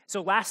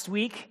So last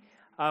week,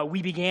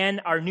 we began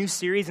our new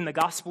series in the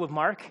Gospel of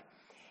Mark.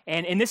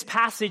 And in this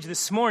passage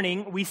this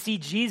morning, we see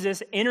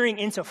Jesus entering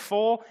into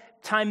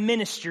full-time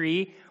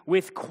ministry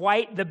with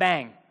quite the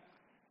bang.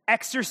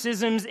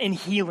 Exorcisms and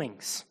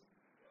healings.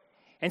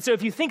 And so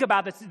if you think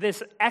about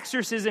this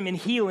exorcism and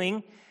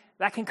healing,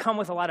 that can come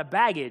with a lot of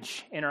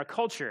baggage in our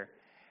culture.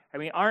 I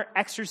mean, aren't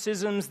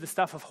exorcisms the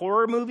stuff of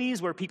horror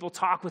movies where people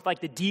talk with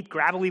like the deep,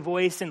 gravelly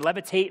voice and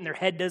levitate and their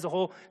head does a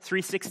whole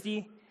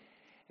 360?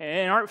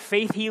 And aren't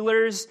faith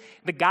healers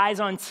the guys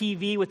on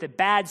TV with a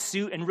bad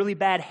suit and really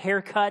bad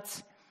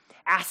haircuts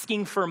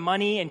asking for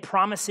money and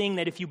promising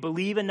that if you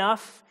believe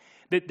enough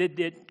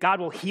that God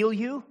will heal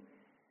you?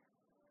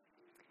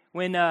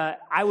 When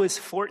I was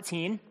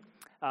 14,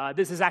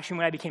 this is actually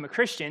when I became a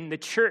Christian, the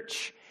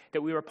church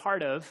that we were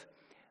part of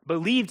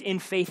believed in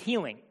faith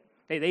healing.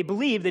 They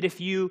believed that if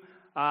you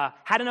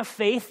had enough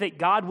faith that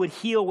God would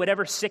heal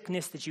whatever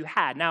sickness that you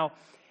had. Now,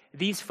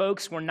 these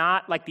folks were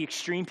not like the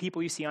extreme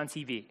people you see on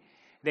TV.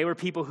 They were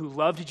people who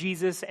loved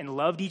Jesus and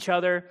loved each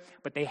other,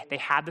 but they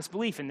had this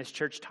belief, and this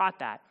church taught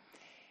that.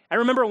 I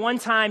remember one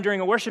time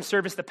during a worship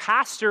service, the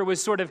pastor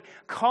was sort of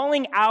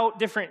calling out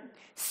different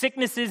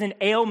sicknesses and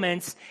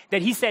ailments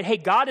that he said, hey,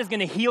 God is going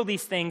to heal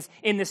these things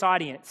in this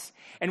audience.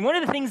 And one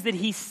of the things that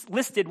he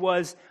listed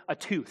was a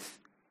tooth.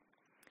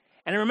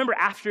 And I remember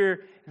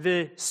after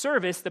the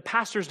service, the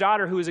pastor's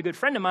daughter, who was a good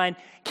friend of mine,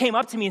 came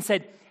up to me and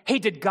said, hey,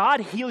 did God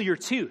heal your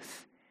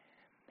tooth?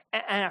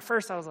 And at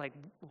first I was like,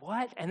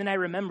 what? And then I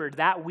remembered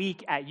that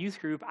week at youth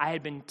group, I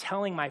had been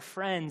telling my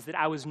friends that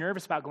I was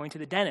nervous about going to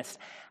the dentist.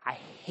 I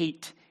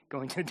hate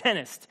going to the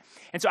dentist.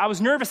 And so I was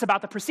nervous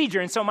about the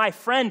procedure. And so my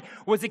friend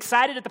was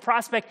excited at the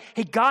prospect,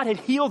 hey, God had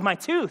healed my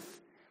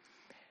tooth.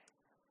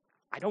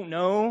 I don't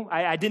know.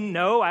 I didn't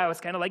know. I was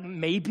kind of like,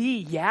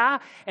 maybe, yeah.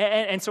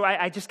 And so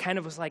I just kind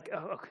of was like,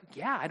 oh,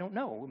 yeah, I don't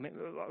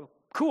know.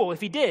 Cool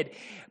if he did.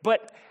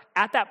 But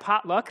at that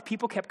potluck,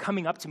 people kept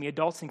coming up to me,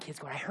 adults and kids,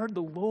 going, I heard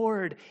the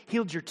Lord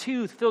healed your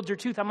tooth, filled your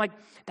tooth. I'm like,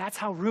 that's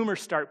how rumors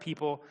start,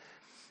 people.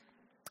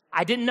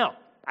 I didn't know.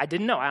 I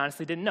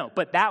honestly didn't know.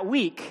 But that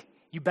week,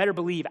 you better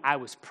believe I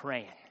was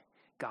praying,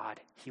 God,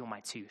 heal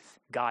my tooth.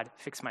 God,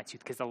 fix my tooth.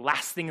 Because the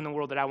last thing in the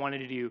world that I wanted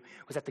to do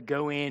was have to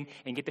go in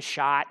and get the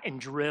shot and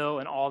drill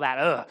and all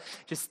that.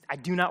 I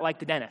do not like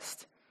the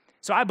dentist.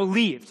 So I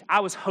believed.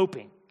 I was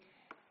hoping.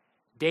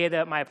 Day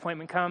that my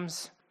appointment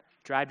comes,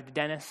 drive to the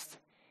dentist,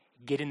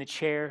 get in the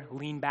chair,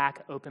 lean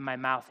back, open my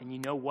mouth, and you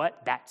know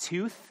what? That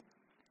tooth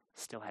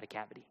still had a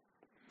cavity.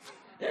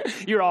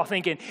 You're all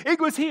thinking,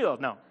 it was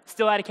healed. No,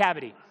 still had a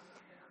cavity.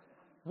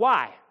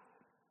 Why?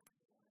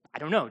 I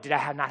don't know. Did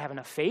I not have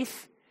enough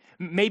faith?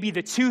 Maybe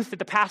the tooth that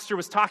the pastor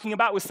was talking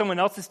about was someone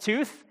else's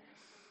tooth?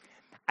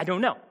 I don't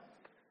know.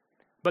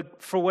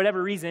 But for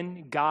whatever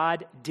reason,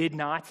 God did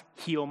not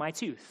heal my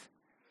tooth.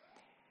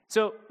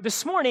 So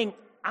this morning,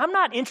 I'm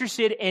not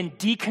interested in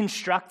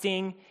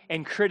deconstructing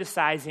and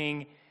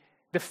criticizing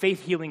the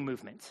faith healing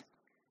movement.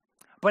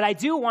 But I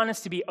do want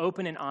us to be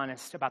open and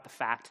honest about the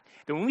fact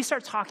that when we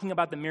start talking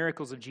about the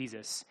miracles of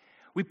Jesus,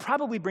 we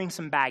probably bring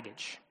some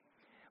baggage.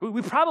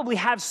 We probably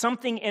have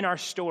something in our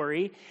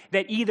story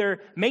that either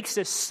makes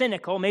us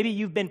cynical. Maybe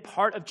you've been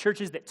part of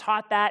churches that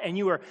taught that and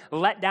you were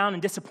let down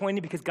and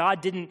disappointed because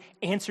God didn't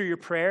answer your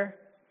prayer.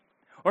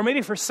 Or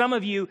maybe for some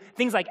of you,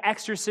 things like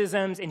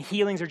exorcisms and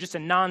healings are just a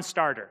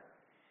non-starter.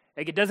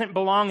 Like it doesn't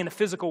belong in the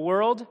physical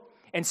world.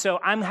 And so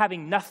I'm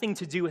having nothing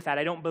to do with that.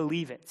 I don't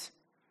believe it.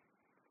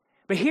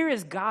 But here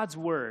is God's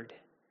word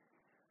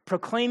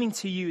proclaiming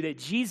to you that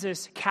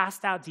Jesus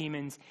cast out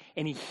demons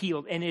and he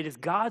healed. And it is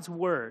God's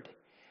word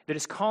that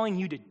is calling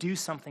you to do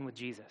something with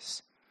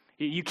Jesus.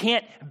 You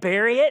can't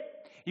bury it.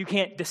 You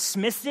can't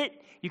dismiss it.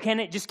 You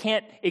just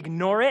can't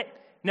ignore it.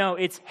 No,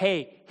 it's,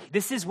 hey,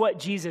 this is what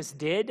Jesus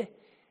did.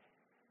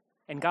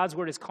 And God's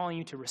word is calling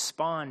you to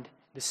respond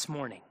this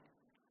morning.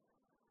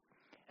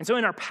 And so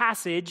in our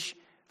passage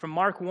from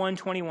Mark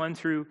 1:21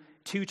 through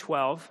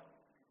 2:12,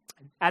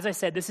 as I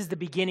said, this is the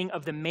beginning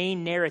of the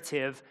main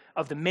narrative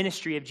of the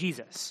ministry of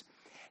Jesus.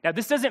 Now,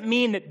 this doesn't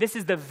mean that this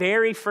is the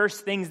very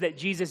first things that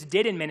Jesus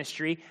did in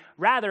ministry.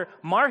 Rather,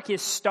 Mark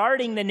is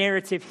starting the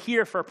narrative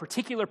here for a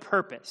particular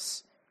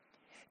purpose,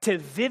 to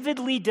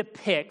vividly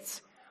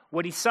depict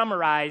what he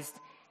summarized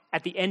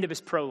at the end of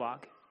his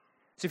prologue.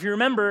 So if you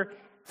remember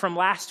from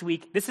last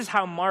week, this is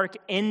how Mark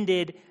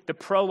ended the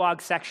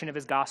prologue section of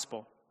his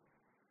gospel.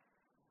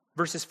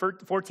 Verses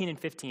 14 and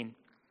 15.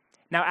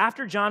 Now,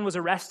 after John was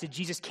arrested,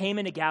 Jesus came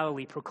into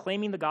Galilee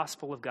proclaiming the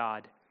gospel of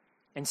God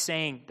and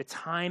saying, the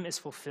time is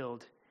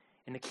fulfilled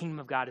and the kingdom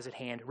of God is at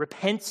hand.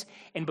 Repent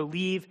and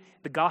believe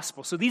the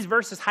gospel. So these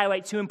verses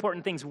highlight two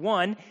important things.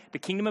 One, the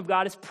kingdom of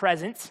God is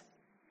present.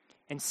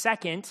 And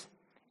second,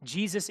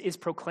 Jesus is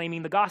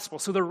proclaiming the gospel.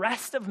 So the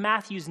rest of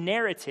Matthew's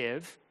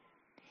narrative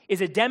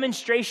is a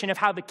demonstration of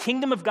how the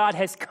kingdom of God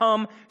has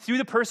come through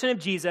the person of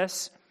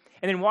Jesus,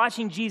 and then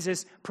watching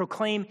Jesus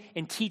proclaim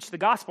and teach the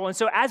gospel. And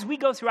so as we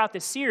go throughout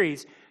this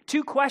series,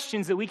 two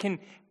questions that we can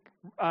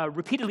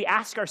repeatedly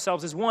ask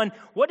ourselves is, one,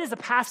 what does the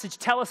passage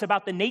tell us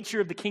about the nature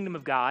of the kingdom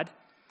of God?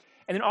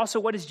 And then also,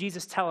 what does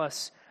Jesus tell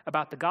us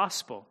about the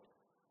gospel.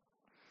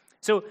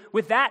 So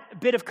with that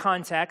bit of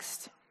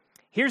context,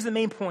 here's the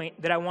main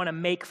point that I want to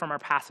make from our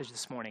passage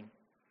this morning.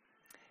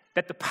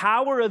 That the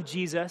power of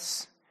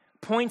Jesus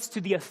points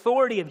to the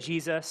authority of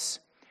Jesus,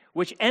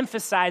 which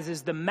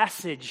emphasizes the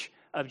message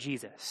of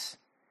Jesus.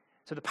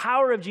 So the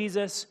power of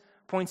Jesus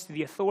points to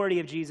the authority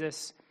of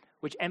Jesus,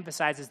 which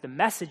emphasizes the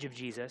message of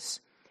Jesus.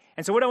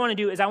 And so what I want to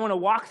do is I want to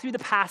walk through the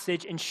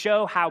passage and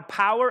show how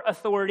power,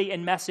 authority,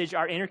 and message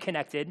are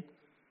interconnected.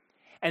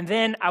 And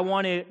then I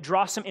want to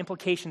draw some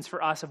implications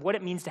for us of what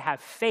it means to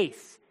have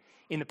faith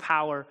in the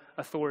power,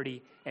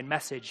 authority, and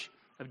message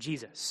of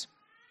Jesus.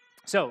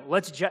 So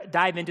let's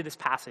dive into this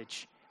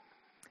passage.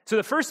 So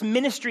the first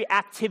ministry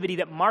activity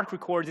that Mark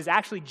records is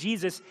actually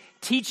Jesus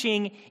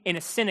teaching in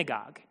a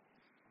synagogue.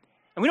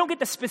 And we don't get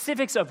the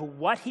specifics of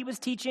what he was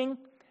teaching,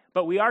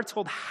 but we are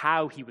told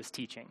how he was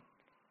teaching.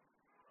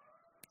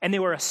 And they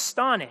were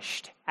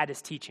astonished at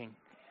his teaching,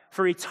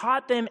 for he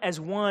taught them as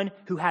one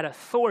who had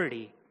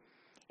authority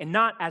and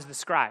not as the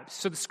scribes.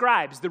 So the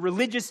scribes, the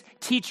religious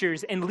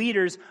teachers and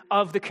leaders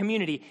of the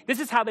community, this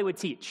is how they would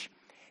teach.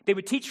 They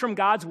would teach from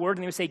God's word,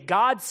 and they would say,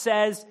 God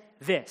says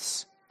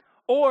this.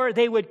 Or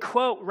they would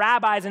quote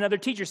rabbis and other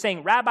teachers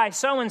saying, Rabbi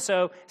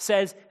so-and-so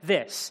says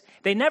this.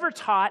 They never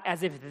taught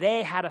as if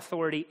they had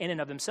authority in and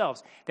of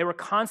themselves. They were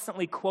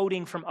constantly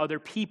quoting from other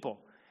people.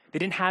 They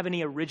didn't have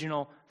any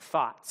original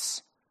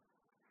thoughts.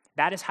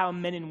 That is how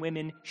men and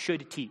women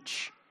should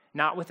teach.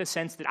 Not with a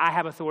sense that I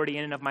have authority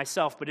in and of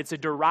myself, but it's a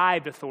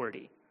derived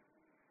authority.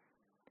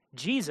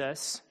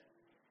 Jesus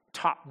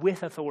taught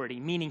with authority,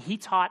 meaning he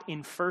taught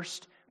in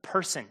first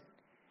person.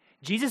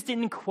 Jesus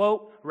didn't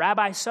quote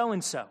Rabbi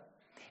so-and-so.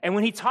 And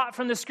when he taught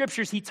from the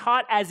scriptures, he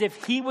taught as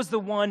if he was the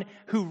one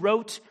who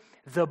wrote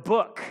the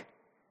book.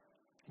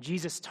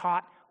 Jesus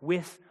taught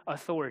with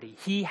authority.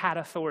 He had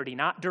authority,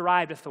 not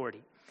derived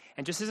authority.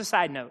 And just as a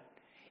side note,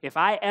 if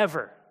I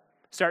ever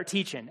start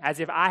teaching as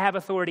if I have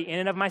authority in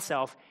and of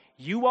myself,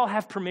 you all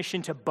have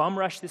permission to bum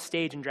rush the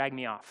stage and drag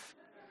me off.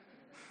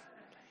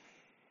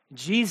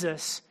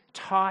 Jesus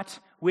taught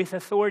with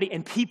authority,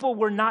 and people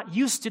were not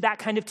used to that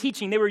kind of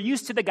teaching. They were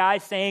used to the guy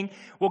saying,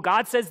 well,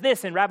 God says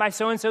this, and Rabbi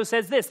so-and-so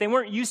says this. They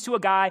weren't used to a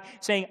guy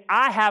saying,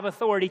 I have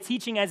authority,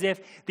 teaching as if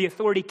the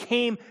authority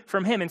came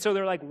from him. And so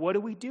they're like, what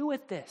do we do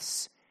with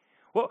this?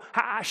 Well,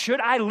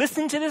 should I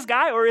listen to this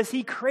guy, or is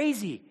he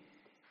crazy?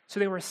 So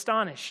they were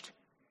astonished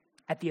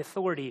at the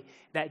authority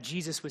that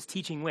Jesus was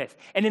teaching with.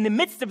 And in the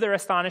midst of their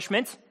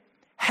astonishment,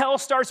 hell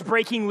starts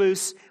breaking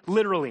loose,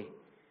 literally.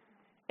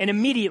 And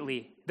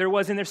immediately, there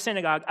was in their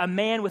synagogue a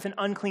man with an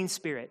unclean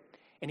spirit.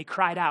 And he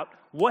cried out,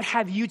 what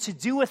have you to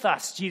do with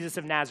us, Jesus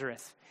of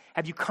Nazareth?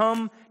 Have you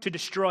come to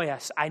destroy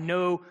us? I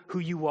know who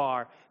you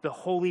are, the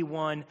Holy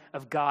One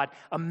of God.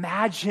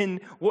 Imagine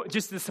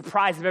just the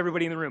surprise of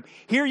everybody in the room.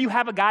 Here you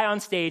have a guy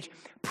on stage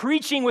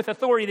preaching with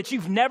authority that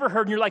you've never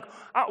heard, and you're like,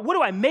 what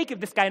do I make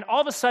of this guy? And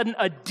all of a sudden,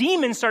 a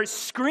demon starts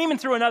screaming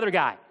through another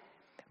guy.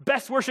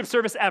 Best worship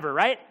service ever,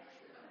 right?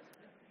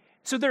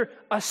 So they're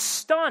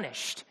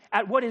astonished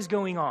at what is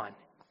going on.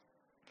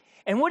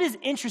 And what is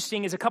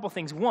interesting is a couple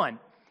things. One,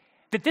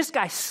 that this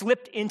guy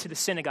slipped into the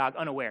synagogue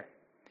unaware.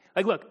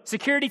 Like, look,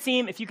 security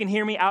team, if you can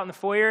hear me out in the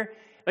foyer,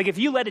 like if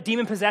you let a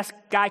demon-possessed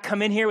guy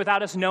come in here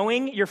without us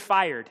knowing, you're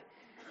fired.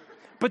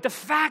 But the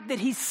fact that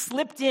he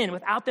slipped in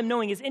without them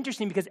knowing is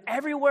interesting because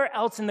everywhere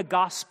else in the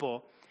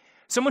gospel,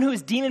 someone who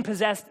is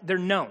demon-possessed, they're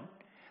known.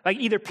 Like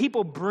either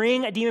people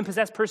bring a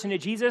demon-possessed person to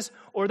Jesus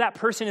or that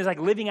person is like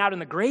living out in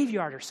the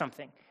graveyard or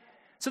something.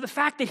 So the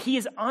fact that he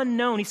is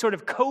unknown, he's sort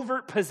of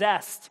covert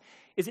possessed,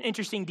 is an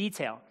interesting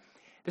detail.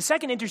 The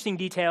second interesting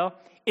detail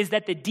is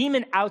that the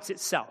demon outs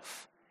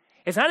itself.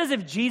 It's not as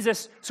if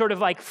Jesus sort of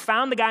like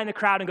found the guy in the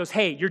crowd and goes,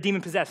 hey, you're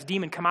demon-possessed,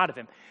 demon, come out of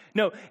him.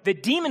 No, the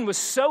demon was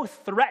so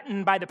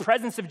threatened by the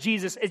presence of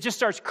Jesus, it just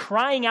starts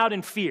crying out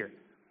in fear.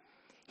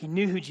 He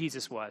knew who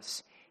Jesus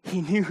was. He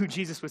knew who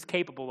Jesus was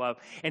capable of.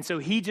 And so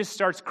he just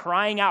starts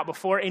crying out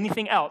before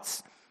anything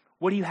else,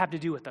 what do you have to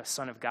do with us,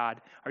 Son of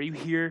God? Are you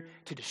here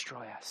to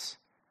destroy us?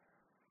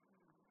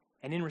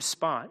 And in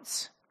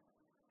response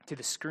to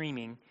the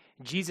screaming,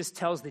 Jesus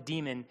tells the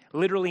demon,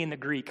 literally in the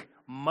Greek,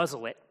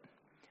 muzzle it,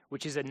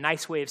 which is a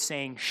nice way of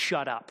saying,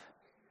 shut up,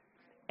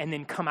 and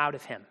then come out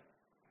of him.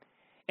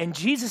 And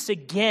Jesus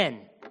again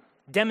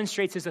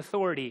demonstrates his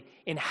authority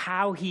in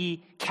how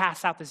he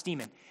casts out this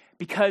demon.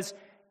 Because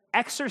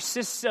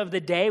exorcists of the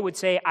day would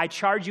say, I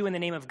charge you in the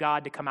name of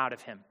God to come out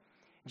of him.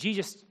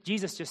 Jesus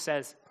just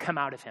says, come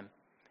out of him.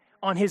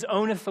 On his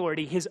own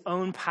authority, his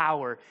own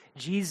power,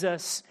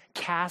 Jesus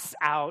casts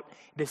out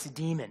this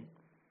demon.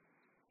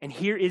 And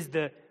here is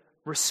the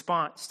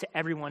response to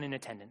everyone in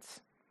attendance.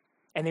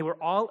 And they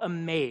were all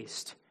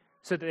amazed,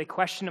 so that they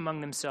questioned among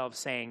themselves,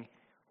 saying,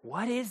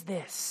 what is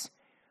this?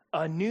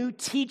 A new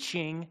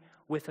teaching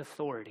with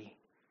authority.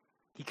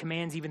 He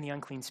commands even the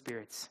unclean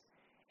spirits,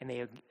 and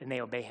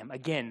they obey him.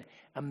 Again,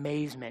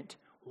 amazement.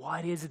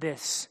 What is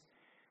this?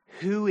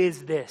 Who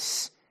is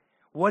this?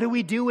 What do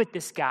we do with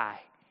this guy?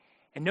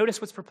 And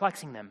notice what's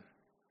perplexing them.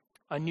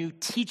 A new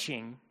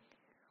teaching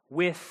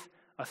with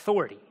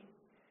authority.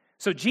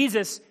 So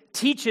Jesus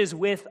teaches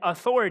with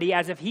authority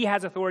as if he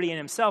has authority in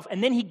himself,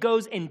 and then he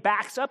goes and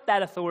backs up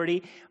that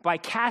authority by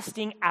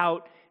casting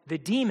out the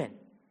demon.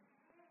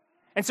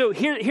 And so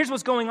here's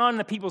what's going on in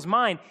the people's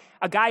mind.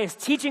 A guy is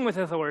teaching with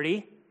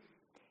authority.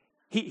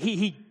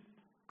 He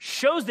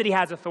shows that he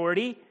has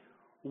authority.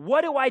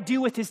 What do I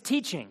do with his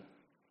teaching?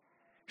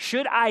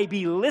 Should I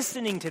be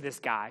listening to this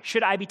guy?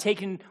 Should I be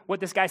taking what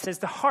this guy says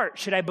to heart?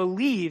 Should I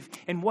believe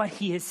in what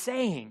he is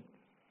saying?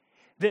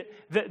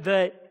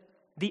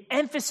 The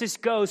emphasis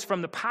goes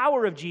from the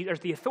power of Jesus,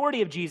 or the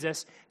authority of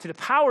Jesus, to the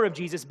power of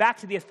Jesus, back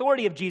to the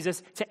authority of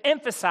Jesus, to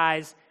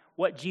emphasize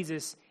what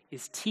Jesus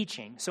is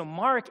teaching. So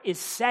Mark is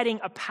setting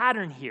a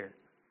pattern here.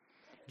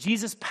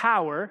 Jesus'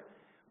 power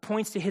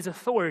points to his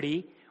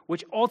authority,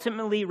 which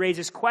ultimately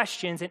raises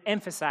questions and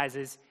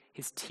emphasizes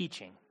his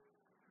teaching.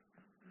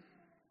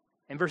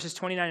 In verses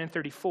 29 and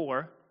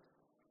 34,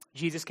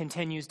 Jesus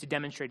continues to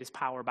demonstrate his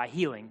power by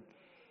healing.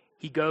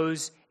 He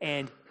goes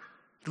and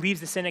leaves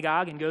the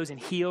synagogue and goes and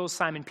heals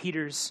Simon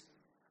Peter's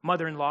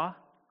mother-in-law,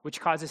 which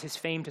causes his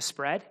fame to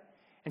spread.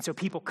 And so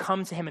people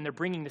come to him and they're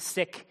bringing the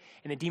sick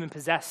and the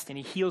demon-possessed, and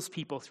he heals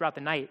people throughout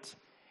the night.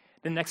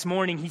 The next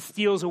morning, he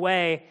steals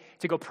away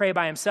to go pray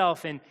by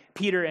himself, and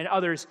Peter and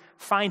others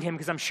find him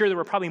because I'm sure there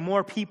were probably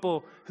more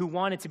people who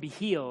wanted to be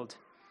healed.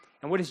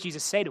 And what does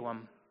Jesus say to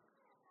him?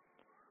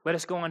 Let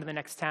us go on to the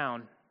next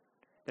town,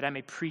 that I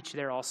may preach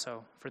there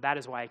also, for that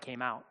is why I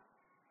came out.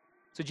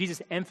 So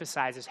Jesus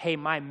emphasizes, hey,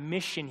 my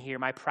mission here,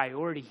 my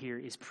priority here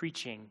is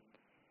preaching.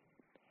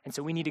 And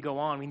so we need to go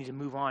on, we need to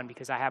move on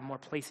because I have more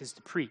places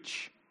to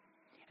preach.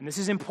 And this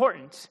is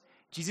important.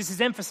 Jesus is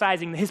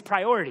emphasizing his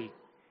priority.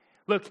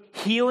 Look,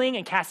 healing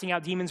and casting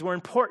out demons were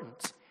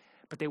important,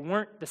 but they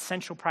weren't the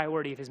central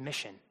priority of his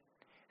mission.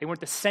 They weren't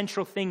the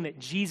central thing that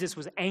Jesus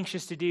was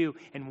anxious to do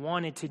and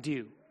wanted to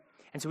do.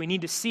 And so we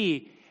need to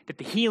see that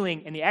the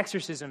healing and the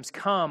exorcisms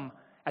come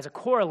as a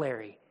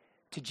corollary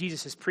to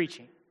Jesus'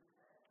 preaching.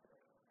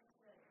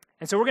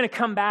 And so we're going to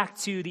come back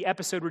to the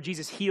episode where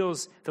Jesus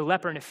heals the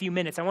leper in a few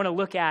minutes. I want to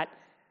look at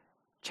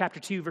chapter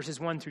 2, verses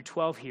 1 through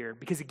 12 here,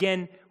 because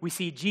again, we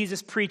see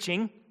Jesus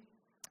preaching,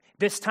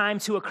 this time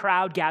to a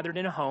crowd gathered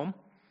in a home.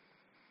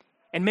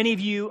 And many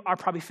of you are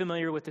probably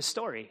familiar with this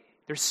story.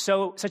 There's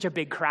such a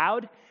big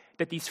crowd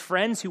that these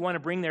friends who want to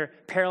bring their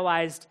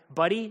paralyzed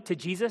buddy to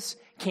Jesus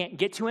can't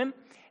get to him.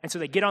 And so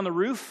they get on the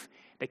roof,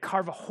 they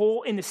carve a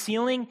hole in the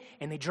ceiling,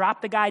 and they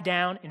drop the guy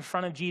down in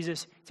front of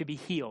Jesus to be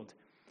healed.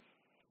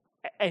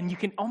 And you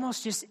can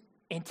almost just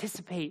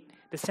anticipate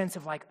the sense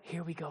of like,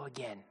 here we go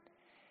again.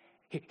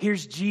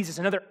 Here's Jesus,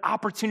 another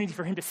opportunity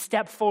for him to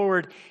step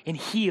forward and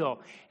heal.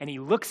 And he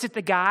looks at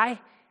the guy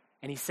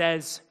and he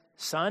says,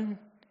 son,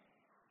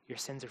 your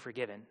sins are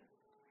forgiven.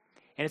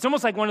 And it's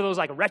almost like one of those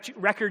like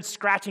record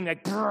scratching,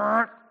 like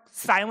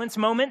silence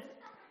moment.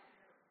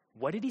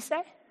 What did he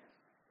say?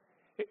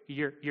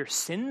 Your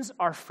sins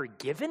are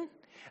forgiven?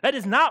 That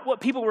is not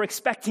what people were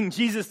expecting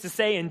Jesus to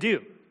say and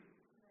do.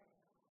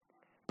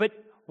 But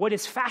what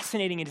is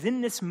fascinating is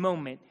in this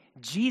moment,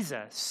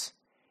 Jesus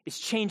is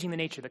changing the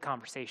nature of the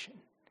conversation.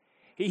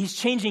 He's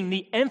changing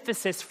the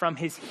emphasis from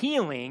his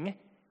healing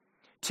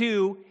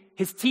to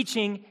his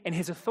teaching and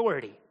his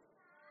authority.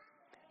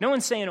 No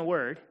one's saying a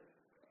word,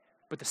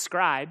 but the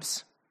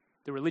scribes,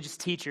 the religious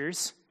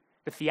teachers,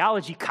 the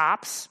theology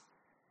cops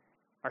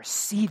are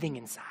seething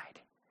inside.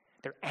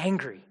 They're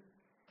angry.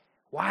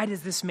 Why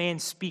does this man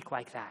speak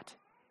like that?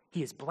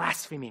 He is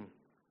blaspheming.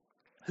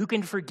 Who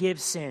can forgive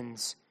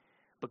sins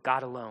but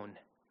God alone?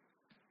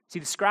 See,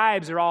 the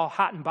scribes are all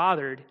hot and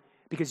bothered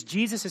because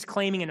Jesus is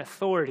claiming an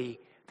authority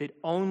that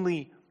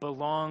only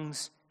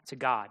belongs to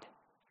God.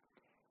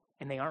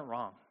 And they aren't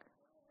wrong.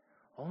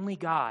 Only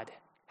God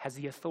has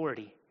the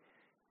authority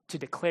to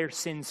declare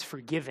sins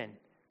forgiven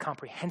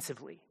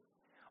comprehensively.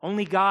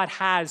 Only God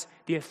has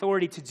the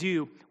authority to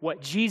do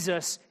what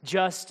Jesus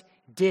just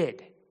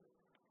did.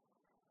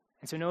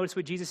 And so notice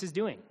what Jesus is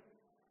doing.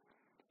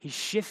 He's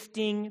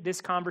shifting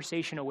this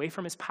conversation away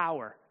from his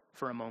power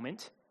for a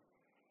moment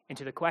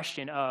into the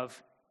question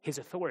of his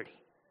authority.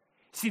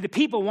 See, the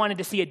people wanted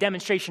to see a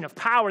demonstration of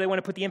power. They want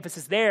to put the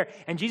emphasis there.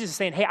 And Jesus is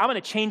saying, hey, I'm going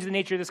to change the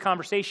nature of this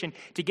conversation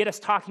to get us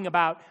talking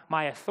about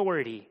my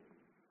authority.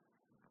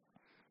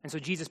 And so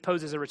Jesus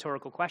poses a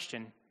rhetorical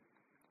question.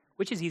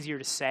 Which is easier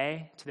to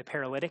say to the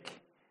paralytic,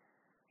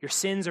 your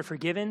sins are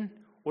forgiven,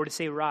 or to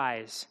say,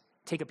 rise,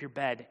 take up your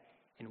bed,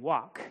 and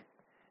walk?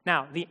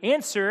 Now, the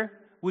answer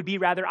would be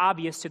rather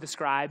obvious to the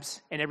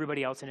scribes and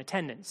everybody else in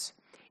attendance.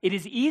 It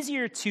is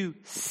easier to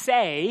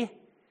say,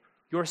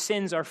 your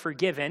sins are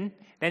forgiven,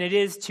 than it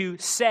is to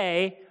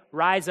say,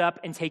 rise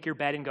up and take your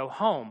bed and go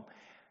home.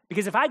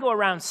 Because if I go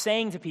around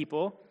saying to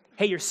people,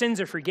 hey, your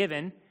sins are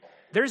forgiven,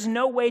 there's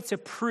no way to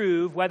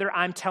prove whether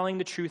I'm telling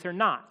the truth or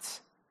not.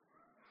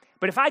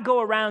 But if I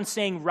go around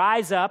saying,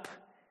 rise up,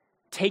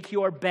 take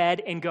your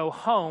bed, and go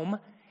home,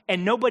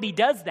 and nobody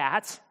does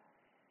that,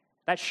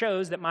 that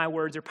shows that my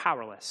words are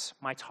powerless.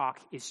 My talk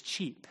is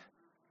cheap.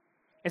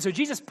 And so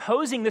Jesus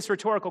posing this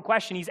rhetorical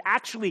question, he's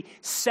actually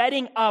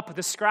setting up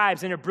the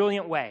scribes in a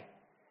brilliant way.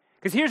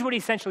 Because here's what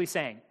he's essentially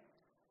saying.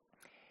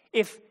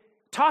 If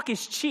talk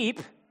is cheap,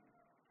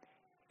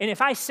 And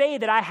if I say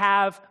that I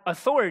have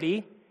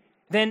authority,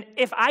 then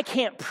if I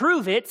can't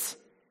prove it,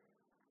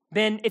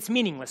 then it's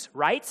meaningless,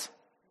 right?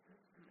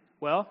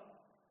 Well,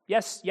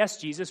 yes,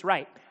 Jesus,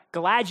 right.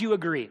 Glad you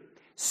agree.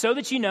 So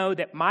that you know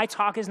that my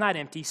talk is not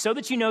empty, so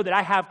that you know that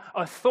I have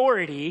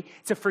authority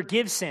to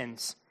forgive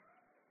sins.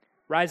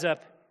 Rise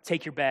up,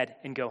 take your bed,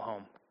 and go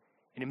home.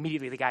 And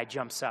immediately the guy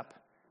jumps up,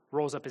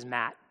 rolls up his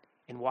mat,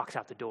 and walks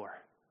out the door.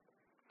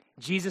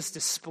 Jesus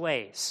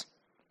displays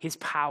his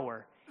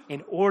power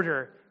in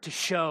order to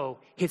show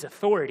his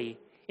authority,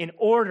 in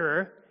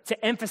order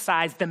to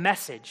emphasize the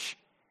message,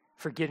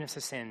 forgiveness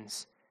of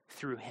sins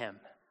through him.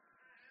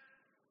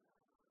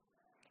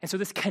 And so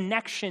this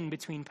connection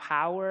between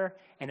power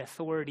and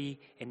authority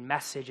and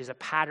message is a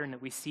pattern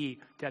that we see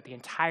throughout the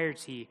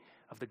entirety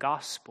of the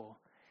gospel.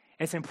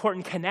 And it's an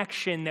important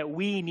connection that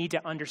we need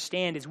to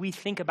understand as we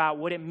think about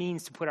what it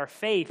means to put our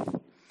faith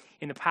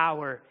in the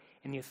power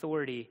and the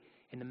authority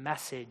and the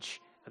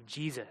message of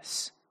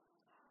Jesus.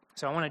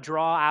 So I want to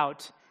draw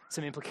out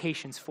some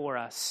implications for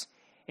us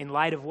in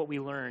light of what we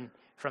learn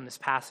from this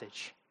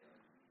passage.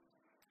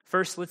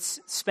 First, let's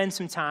spend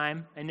some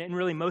time, and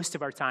really most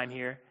of our time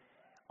here,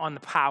 on the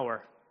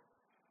power.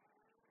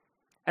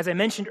 As I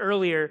mentioned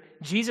earlier,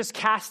 Jesus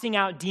casting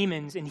out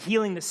demons and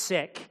healing the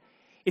sick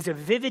is a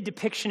vivid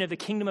depiction of the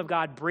kingdom of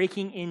God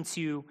breaking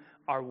into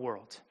our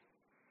world.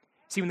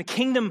 See, when the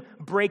kingdom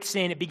breaks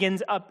in, it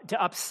begins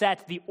to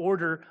upset the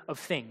order of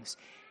things.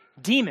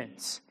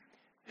 Demons,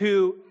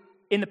 who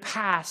in the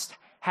past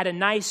had a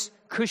nice,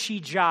 cushy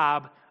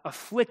job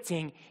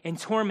afflicting and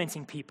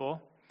tormenting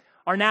people,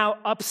 are now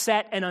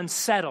upset and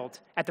unsettled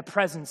at the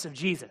presence of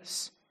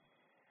Jesus.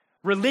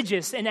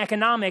 Religious and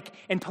economic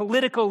and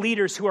political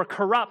leaders who are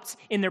corrupt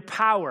in their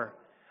power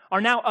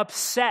are now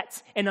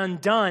upset and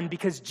undone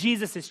because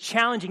Jesus is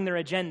challenging their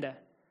agenda.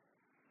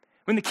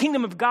 When the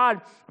kingdom of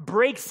God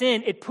breaks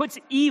in, it puts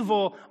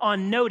evil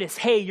on notice.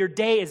 Hey, your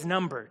day is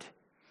numbered.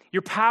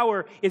 Your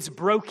power is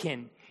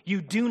broken.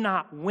 You do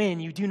not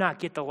win. You do not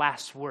get the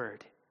last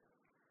word.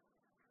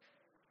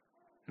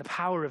 The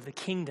power of the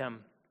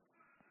kingdom,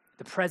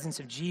 the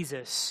presence of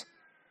Jesus,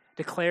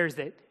 declares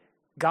that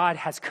God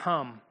has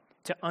come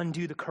to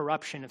undo the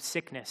corruption of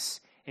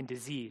sickness and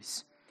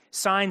disease.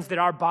 Signs that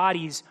our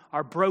bodies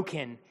are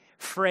broken,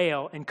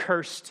 frail, and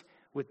cursed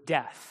with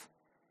death.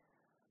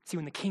 See,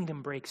 when the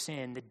kingdom breaks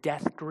in, the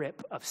death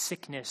grip of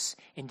sickness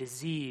and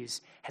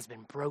disease has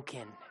been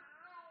broken.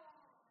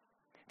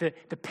 The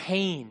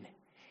pain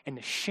and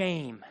the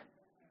shame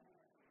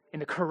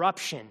and the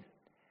corruption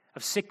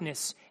of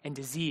sickness and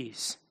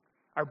disease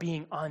are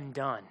being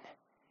undone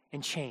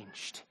and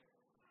changed.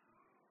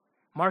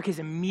 Mark is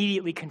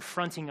immediately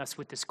confronting us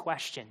with this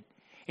question.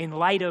 In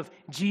light of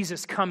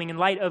Jesus coming, in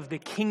light of the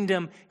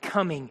kingdom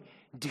coming,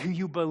 do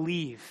you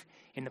believe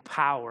in the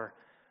power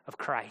of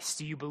Christ?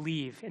 Do you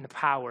believe in the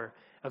power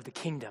of the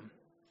kingdom?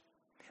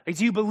 Like,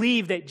 do you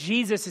believe that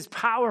Jesus is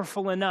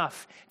powerful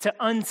enough to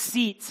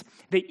unseat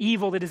the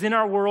evil that is in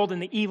our world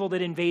and the evil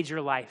that invades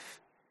your life?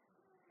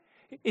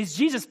 Is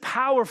Jesus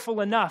powerful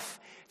enough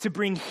to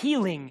bring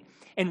healing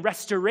and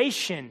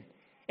restoration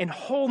and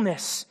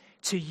wholeness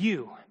to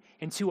you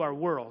and to our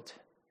world?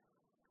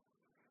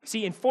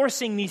 See,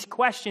 enforcing these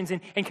questions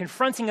and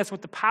confronting us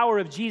with the power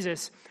of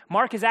Jesus,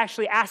 Mark is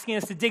actually asking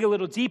us to dig a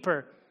little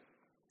deeper.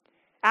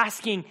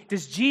 Asking,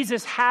 does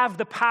Jesus have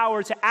the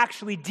power to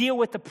actually deal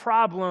with the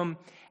problem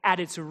at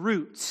its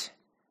roots?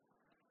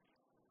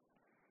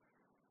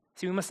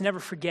 See, we must never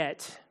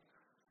forget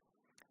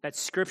that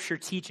Scripture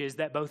teaches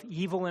that both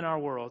evil in our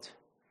world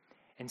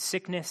and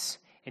sickness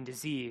and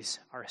disease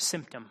are a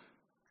symptom,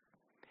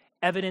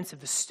 evidence of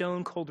the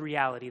stone-cold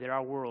reality that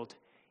our world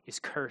is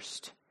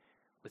cursed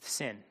with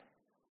sin.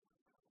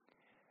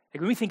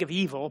 Like, when we think of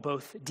evil,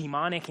 both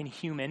demonic and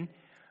human,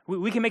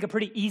 we can make a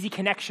pretty easy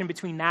connection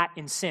between that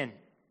and sin.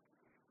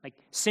 Like,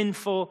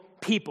 sinful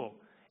people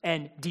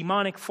and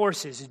demonic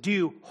forces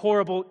do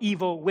horrible,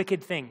 evil,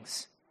 wicked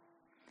things.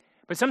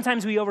 But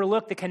sometimes we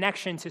overlook the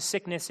connection to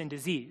sickness and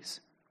disease.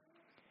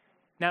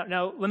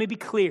 Now, let me be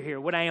clear here.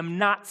 What I am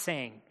not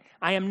saying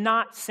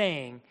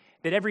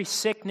that every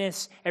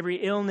sickness, every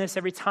illness,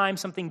 every time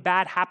something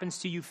bad happens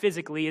to you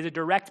physically is a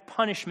direct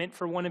punishment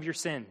for one of your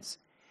sins.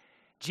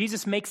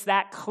 Jesus makes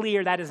that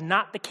clear. That is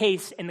not the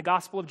case in the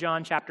Gospel of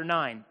John chapter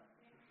 9.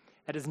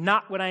 That is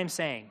not what I am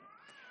saying.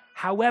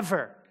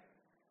 However,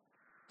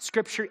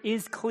 Scripture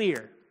is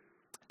clear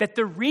that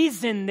the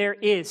reason there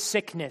is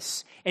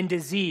sickness and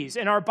disease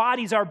and our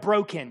bodies are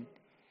broken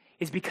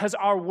is because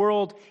our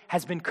world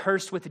has been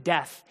cursed with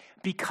death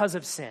because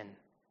of sin.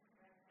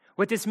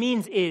 What this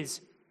means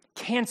is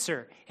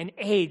cancer and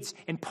AIDS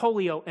and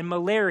polio and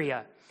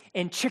malaria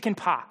and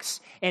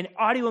chickenpox and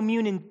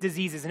autoimmune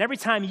diseases. And every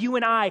time you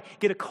and I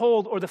get a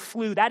cold or the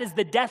flu, that is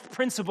the death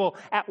principle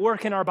at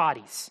work in our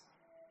bodies.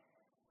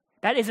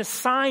 That is a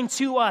sign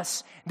to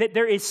us that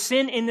there is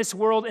sin in this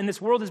world, and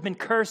this world has been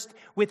cursed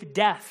with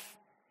death.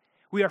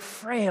 We are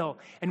frail,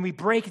 and we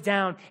break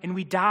down, and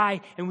we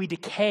die, and we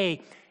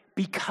decay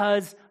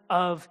because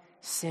of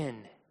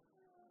sin.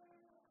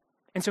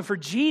 And so for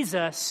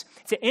Jesus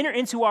to enter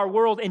into our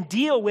world and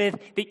deal with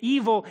the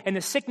evil and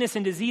the sickness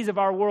and disease of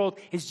our world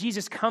is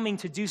Jesus coming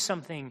to do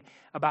something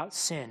about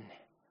sin.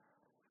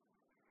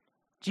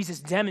 Jesus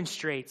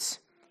demonstrates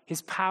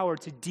his power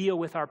to deal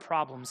with our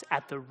problems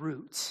at the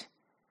root.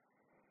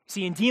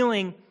 See, in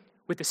dealing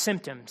with the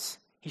symptoms,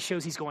 he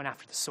shows he's going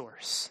after the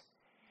source.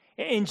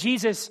 In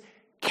Jesus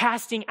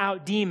casting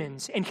out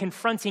demons and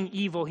confronting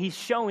evil, he's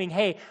showing,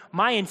 hey,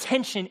 my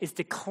intention is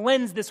to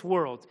cleanse this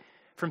world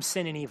from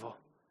sin and evil.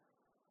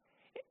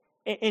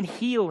 In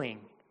healing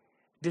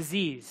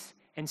disease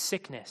and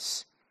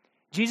sickness,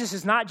 Jesus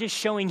is not just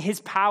showing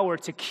his power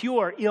to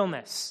cure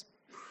illness.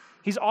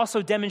 He's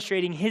also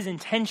demonstrating his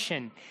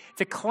intention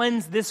to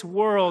cleanse this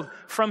world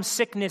from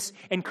sickness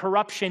and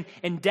corruption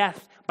and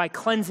death by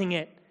cleansing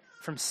it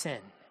from sin.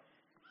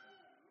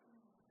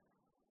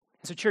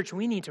 And so, church,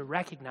 we need to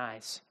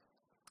recognize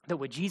that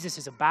what Jesus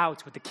is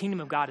about, what the kingdom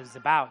of God is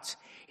about,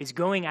 is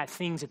going at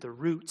things at the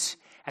root,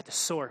 at the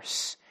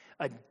source,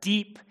 a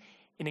deep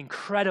and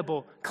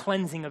incredible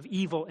cleansing of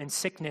evil and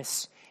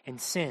sickness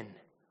and sin.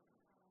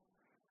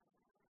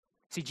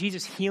 See,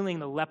 Jesus healing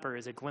the leper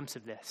is a glimpse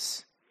of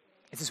this.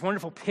 It's this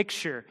wonderful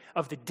picture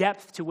of the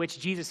depth to which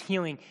Jesus'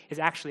 healing is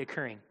actually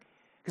occurring.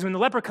 Because when the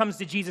leper comes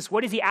to Jesus,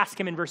 what does he ask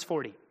him in verse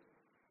 40?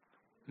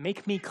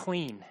 Make me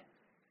clean.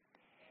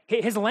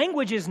 His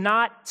language is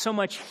not so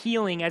much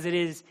healing as it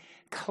is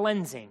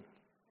cleansing.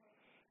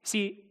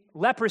 See,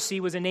 leprosy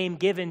was a name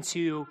given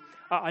to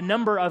a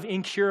number of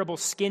incurable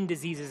skin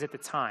diseases at the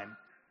time.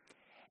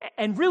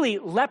 And really,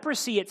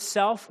 leprosy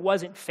itself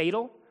wasn't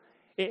fatal.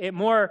 It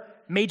more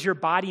made your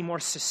body more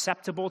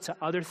susceptible to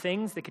other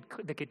things that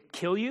could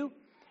kill you.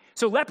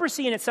 So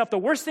leprosy in itself, the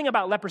worst thing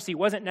about leprosy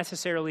wasn't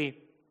necessarily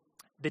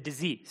the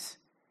disease.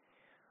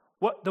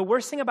 The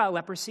worst thing about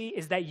leprosy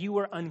is that you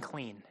were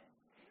unclean,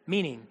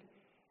 meaning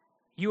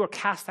you were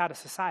cast out of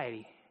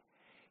society.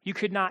 You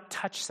could not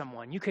touch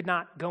someone. You could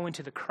not go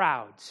into the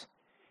crowds.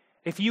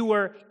 If you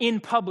were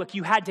in public,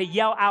 you had to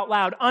yell out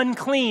loud,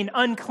 unclean,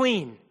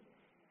 unclean,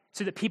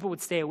 so that people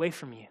would stay away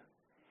from you.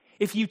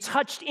 If you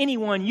touched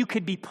anyone, you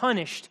could be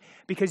punished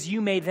because you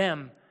made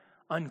them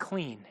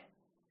unclean.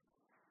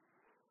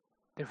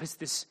 There was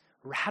this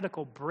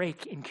radical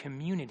break in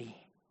community,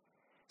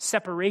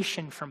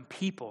 separation from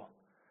people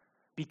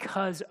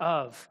because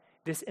of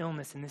this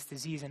illness and this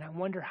disease. And I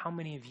wonder how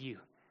many of you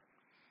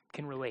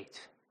can relate.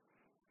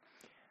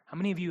 How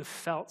many of you have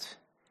felt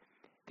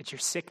that your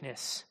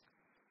sickness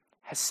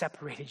has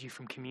separated you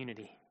from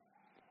community?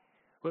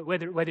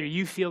 Whether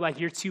you feel like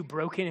you're too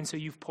broken and so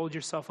you've pulled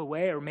yourself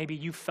away, or maybe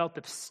you felt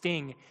the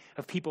sting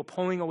of people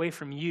pulling away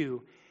from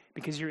you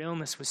because your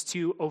illness was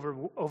too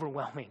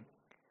overwhelming.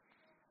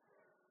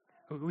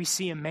 We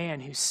see a man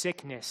whose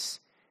sickness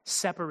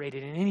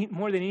separated, and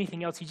more than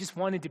anything else, he just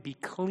wanted to be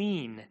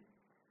clean.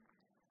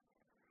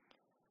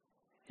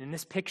 In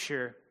this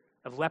picture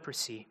of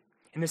leprosy,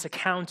 in this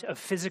account of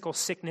physical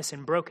sickness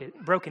and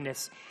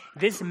brokenness,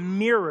 this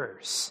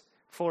mirrors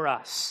for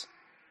us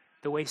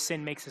the way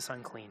sin makes us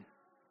unclean.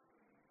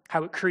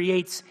 How it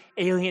creates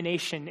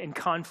alienation and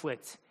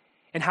conflict,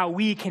 and how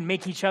we can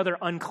make each other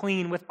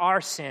unclean with our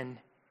sin.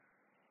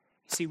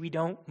 See, we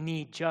don't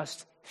need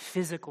just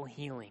physical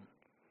healing.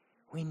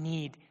 We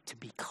need to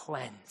be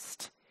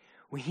cleansed.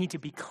 We need to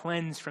be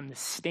cleansed from the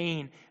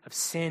stain of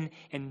sin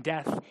and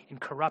death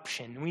and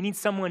corruption. We need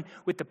someone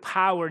with the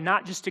power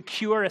not just to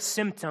cure a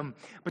symptom,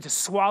 but to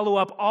swallow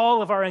up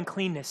all of our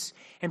uncleanness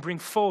and bring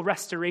full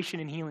restoration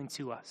and healing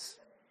to us.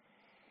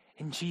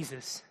 And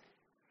Jesus,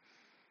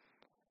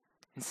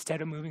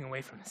 instead of moving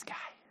away from this guy,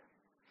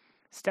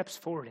 steps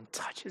forward and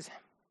touches him.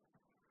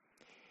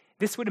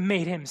 This would have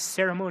made him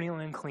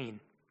ceremonially unclean.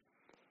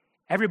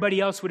 Everybody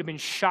else would have been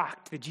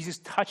shocked that Jesus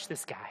touched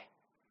this guy.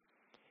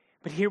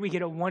 But here we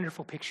get a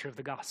wonderful picture of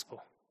the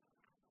gospel,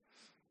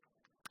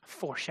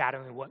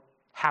 foreshadowing what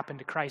happened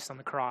to Christ on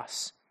the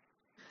cross.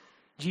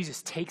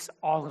 Jesus takes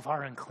all of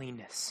our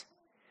uncleanness,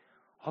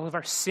 all of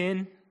our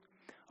sin,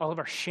 all of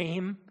our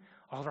shame,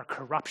 all of our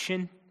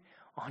corruption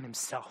on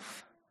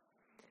himself,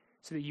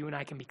 so that you and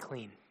I can be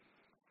clean.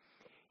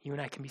 You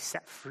and I can be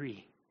set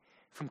free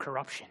from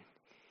corruption.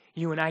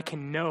 You and I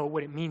can know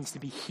what it means to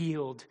be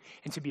healed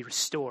and to be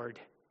restored.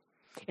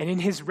 And in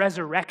his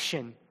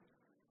resurrection,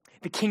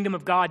 the kingdom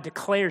of God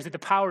declares that the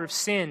power of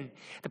sin,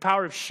 the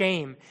power of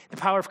shame, the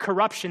power of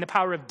corruption, the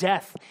power of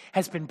death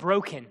has been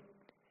broken.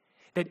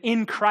 That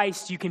in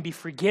Christ you can be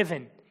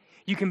forgiven,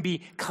 you can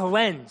be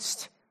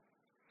cleansed,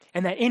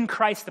 and that in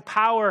Christ the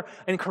power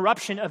and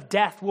corruption of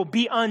death will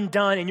be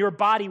undone and your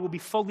body will be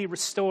fully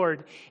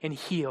restored and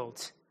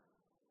healed.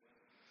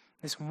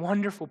 This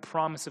wonderful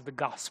promise of the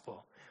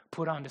gospel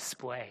put on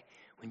display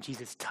when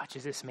Jesus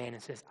touches this man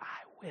and says,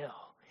 I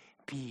will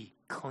be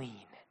clean.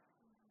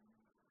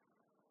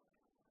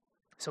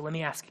 So let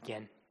me ask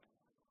again,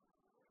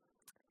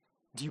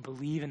 do you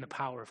believe in the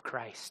power of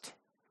Christ?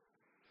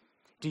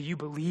 Do you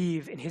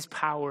believe in his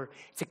power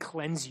to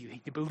cleanse you? Do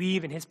you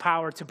believe in his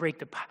power to break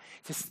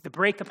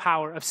the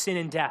power of sin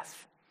and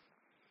death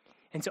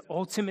and to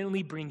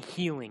ultimately bring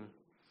healing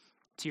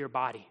to your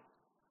body?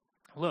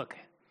 Look,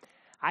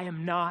 I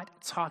am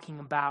not talking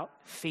about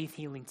faith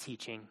healing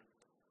teaching.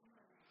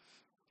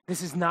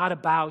 This is not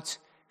about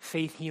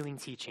faith healing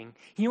teaching.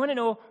 You want to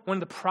know one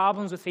of the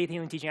problems with faith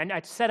healing teaching?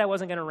 I said I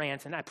wasn't going to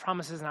rant, and I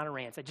promise it's not a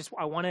rant.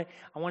 I want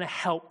to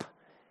help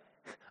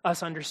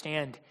us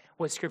understand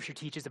what Scripture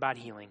teaches about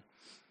healing.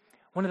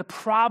 One of the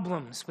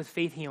problems with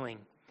faith healing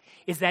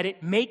is that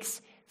it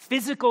makes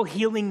physical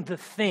healing the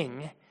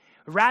thing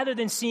rather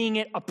than seeing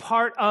it a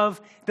part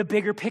of the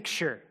bigger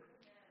picture.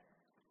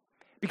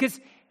 Because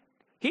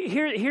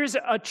here's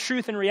a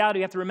truth and reality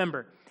you have to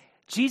remember.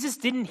 Jesus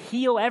didn't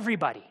heal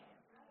everybody.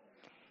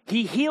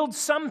 He healed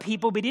some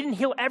people, but he didn't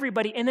heal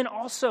everybody. And then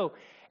also,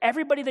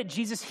 everybody that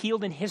Jesus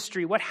healed in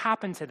history, what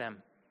happened to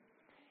them?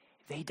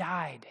 They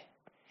died.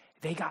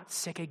 They got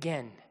sick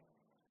again.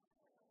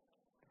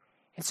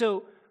 And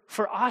so,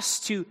 for us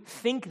to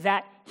think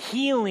that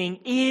healing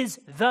is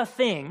the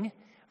thing,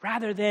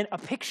 rather than a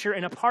picture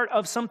and a part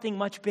of something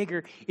much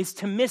bigger, is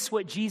to miss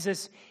what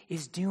Jesus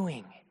is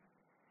doing.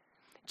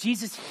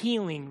 Jesus'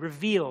 healing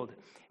revealed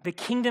the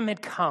kingdom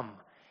had come,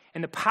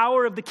 and the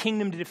power of the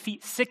kingdom to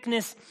defeat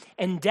sickness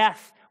and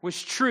death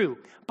was true.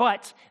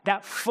 But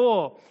that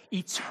full,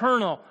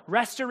 eternal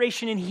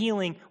restoration and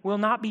healing will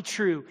not be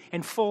true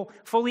and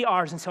fully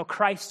ours until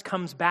Christ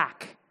comes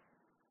back.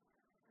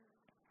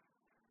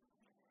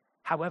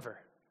 However,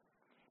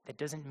 that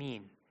doesn't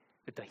mean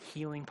that the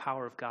healing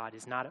power of God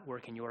is not at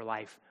work in your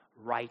life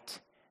right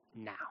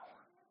now.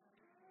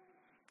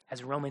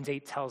 As Romans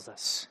 8 tells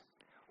us,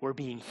 we're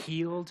being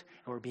healed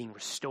and we're being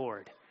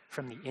restored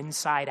from the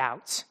inside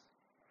out.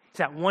 It's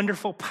that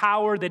wonderful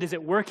power that is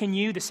at work in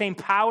you, the same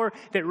power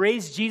that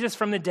raised Jesus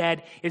from the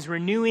dead, is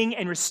renewing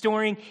and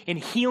restoring and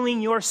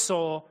healing your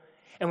soul.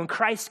 And when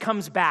Christ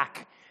comes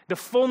back, the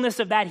fullness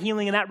of that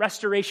healing and that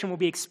restoration will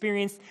be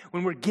experienced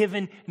when we're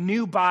given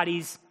new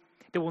bodies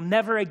that will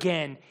never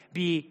again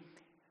be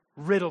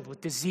riddled with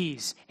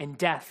disease and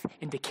death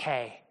and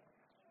decay.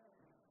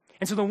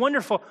 And so the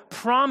wonderful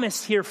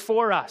promise here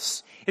for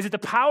us is that the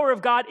power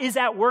of God is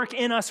at work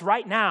in us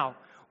right now,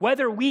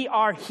 whether we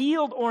are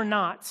healed or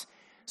not.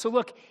 So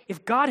look,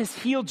 if God has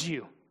healed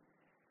you,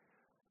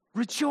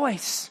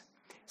 rejoice,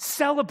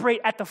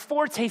 celebrate at the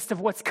foretaste of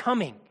what's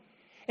coming.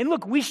 And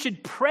look, we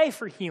should pray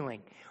for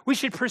healing. We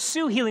should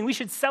pursue healing. We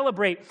should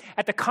celebrate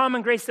at the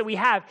common grace that we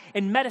have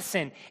in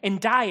medicine, in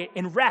diet,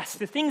 in rest,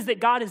 the things that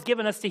God has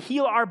given us to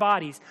heal our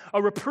bodies,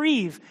 a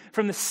reprieve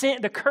from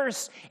the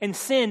curse and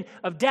sin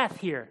of death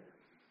here.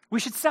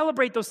 We should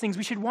celebrate those things.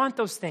 We should want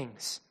those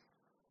things.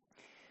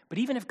 But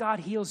even if God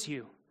heals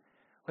you,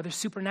 whether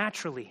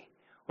supernaturally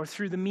or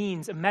through the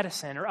means of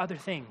medicine or other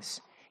things,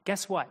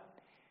 guess what?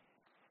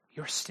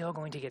 You're still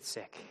going to get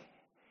sick.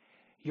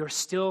 You're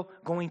still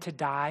going to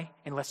die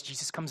unless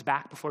Jesus comes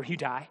back before you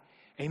die.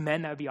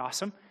 Amen, that would be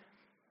awesome.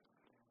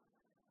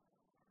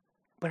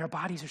 But our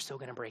bodies are still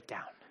going to break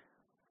down.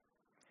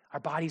 Our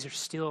bodies are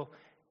still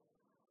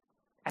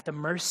at the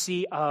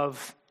mercy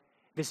of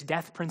this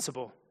death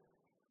principle.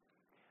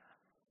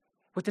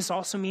 What this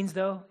also means,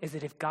 though, is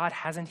that if God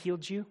hasn't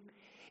healed you,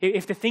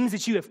 if the things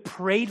that you have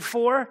prayed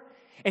for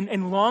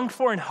and longed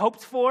for and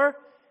hoped for,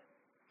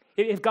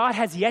 if God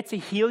has yet to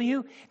heal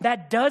you,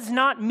 that does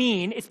not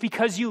mean it's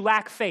because you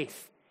lack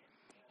faith.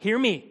 Hear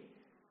me.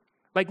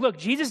 Like, look,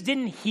 Jesus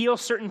didn't heal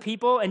certain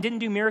people and didn't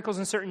do miracles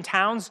in certain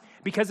towns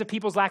because of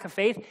people's lack of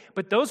faith,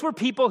 but those were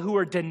people who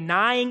were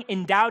denying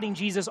and doubting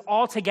Jesus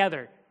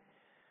altogether.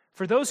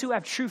 For those who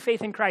have true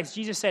faith in Christ,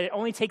 Jesus said it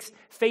only takes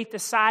faith the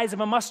size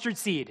of a mustard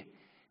seed.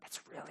 That's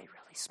really,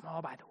 really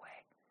small, by the way.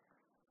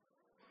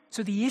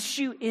 So the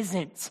issue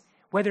isn't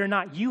whether or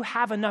not you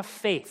have enough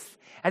faith,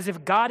 as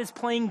if God is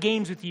playing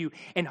games with you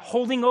and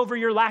holding over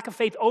your lack of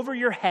faith over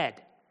your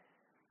head.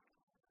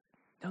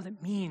 No,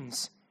 that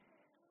means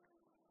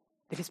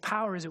that his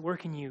power is at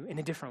work in you in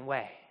a different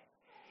way.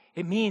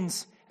 It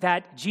means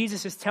that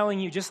Jesus is telling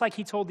you, just like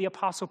he told the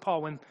Apostle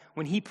Paul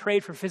when he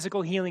prayed for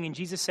physical healing and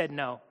Jesus said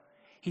no,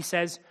 he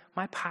says,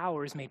 my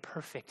power is made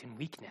perfect in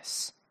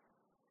weakness.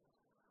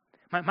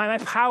 My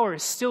power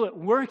is still at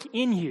work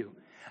in you.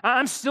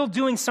 I'm still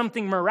doing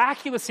something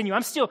miraculous in you.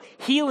 I'm still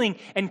healing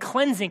and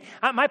cleansing.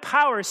 My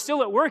power is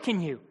still at work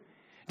in you.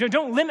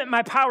 Don't limit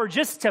my power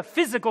just to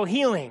physical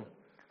healing.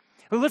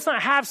 But let's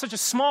not have such a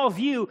small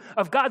view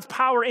of God's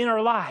power in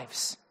our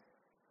lives.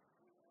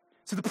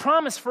 So the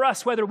promise for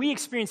us, whether we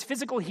experience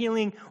physical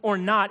healing or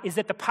not, is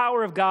that the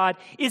power of God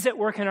is at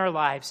work in our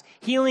lives,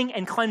 healing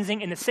and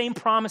cleansing, and the same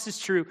promise is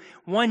true,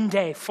 one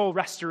day, full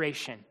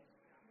restoration.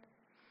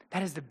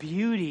 That is the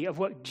beauty of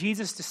what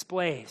Jesus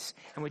displays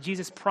and what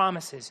Jesus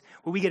promises,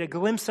 what we get a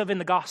glimpse of in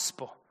the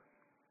gospel,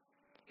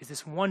 is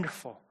this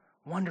wonderful,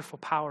 wonderful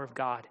power of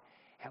God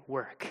at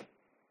work.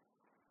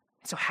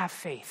 And so have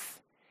faith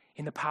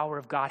in the power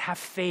of God. Have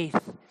faith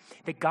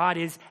that God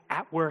is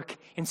at work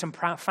in some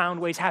profound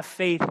ways. Have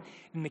faith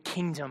in the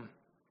kingdom.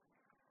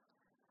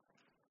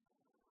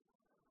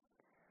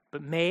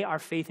 But may our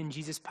faith in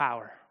Jesus'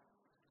 power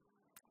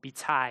be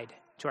tied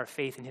to our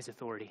faith in his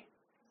authority.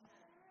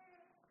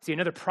 See,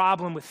 another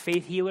problem with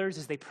faith healers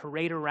is they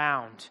parade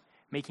around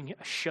making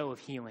a show of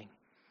healing.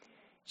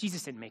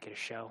 Jesus didn't make it a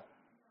show.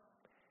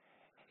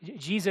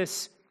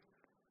 Jesus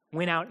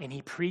went out and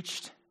he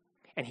preached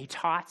and he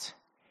taught,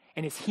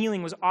 and his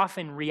healing was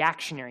often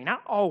reactionary.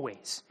 Not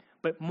always,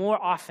 but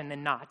more often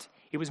than not,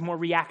 it was more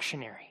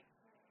reactionary.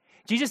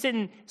 Jesus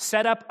didn't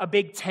set up a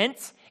big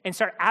tent and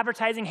start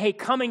advertising, hey,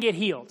 come and get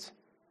healed.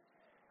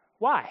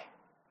 Why?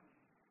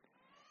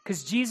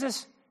 Because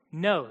Jesus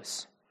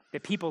knows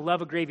that people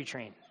love a gravy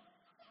train.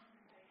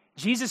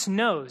 Jesus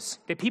knows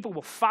that people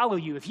will follow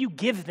you if you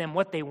give them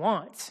what they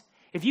want.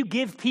 If you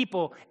give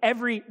people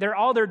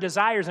all their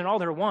desires and all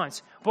their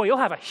wants, boy, you'll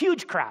have a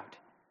huge crowd.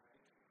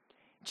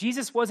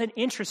 Jesus wasn't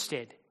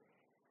interested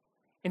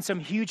in some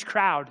huge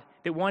crowd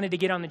that wanted to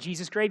get on the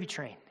Jesus gravy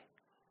train.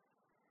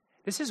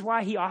 This is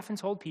why he often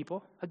told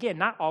people, again,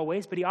 not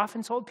always, but he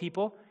often told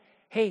people,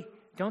 hey,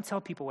 don't tell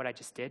people what I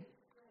just did.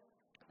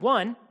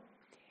 One,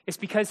 it's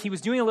because he was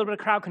doing a little bit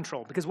of crowd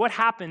control. Because what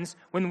happens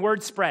when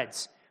word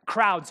spreads?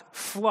 Crowds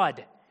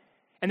flood.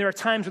 And there are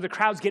times where the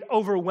crowds get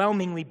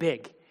overwhelmingly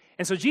big.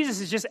 And so Jesus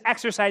is just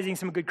exercising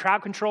some good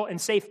crowd control and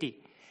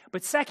safety.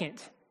 But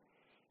second,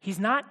 he's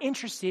not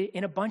interested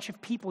in a bunch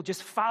of people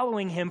just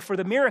following him for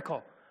the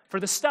miracle, for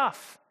the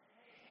stuff.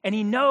 And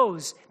he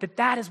knows that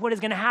that is what is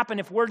going to happen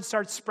if word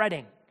starts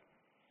spreading.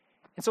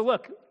 And so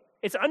look,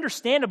 it's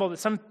understandable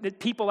that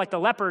people like the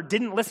leper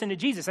didn't listen to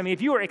Jesus. I mean,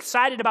 if you were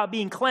excited about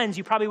being cleansed,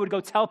 you probably would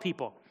go tell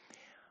people.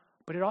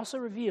 But it also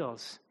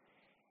reveals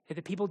that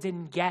the people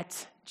didn't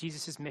get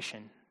Jesus'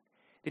 mission.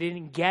 They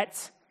didn't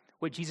get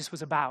what Jesus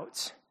was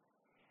about.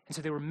 And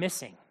so they were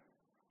missing.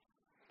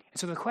 And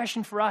so the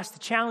question for us, the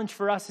challenge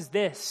for us is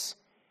this.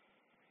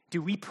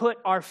 Do we put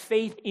our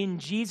faith in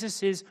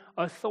Jesus'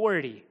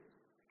 authority?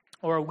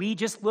 Or are we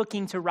just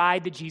looking to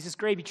ride the Jesus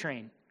gravy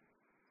train?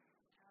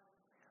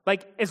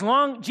 Like, as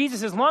long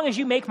as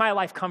you make my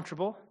life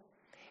comfortable,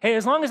 hey,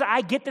 as long as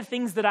I get the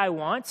things that I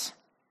want,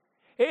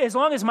 as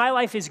long as my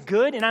life is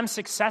good and I'm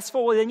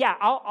successful, well, then yeah,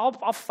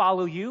 I'll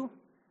follow you.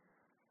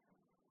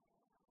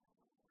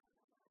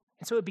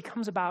 And so it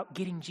becomes about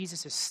getting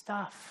Jesus'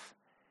 stuff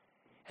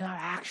and not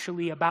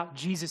actually about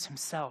Jesus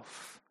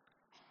himself.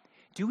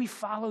 Do we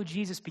follow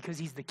Jesus because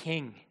he's the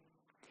king?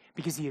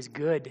 Because he is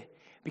good?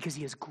 Because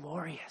he is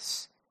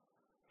glorious?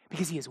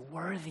 Because he is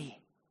worthy?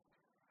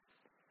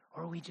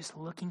 Or are we just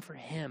looking for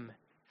him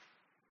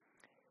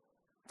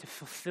to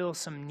fulfill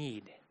some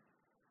need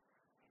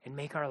and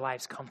make our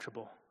lives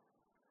comfortable?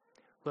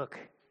 Look,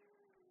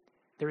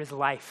 there is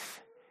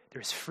life,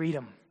 there is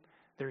freedom,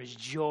 there is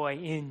joy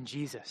in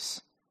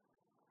Jesus.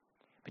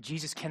 But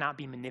Jesus cannot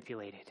be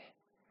manipulated.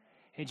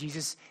 And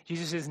Jesus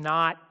is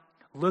not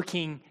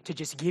looking to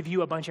just give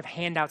you a bunch of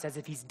handouts as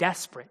if he's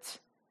desperate.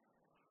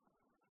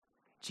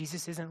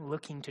 Jesus isn't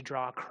looking to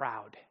draw a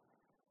crowd.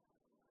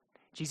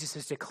 Jesus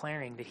is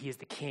declaring that he is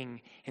the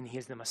king and he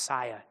is the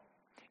Messiah.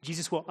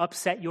 Jesus will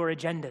upset your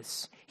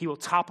agendas. He will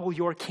topple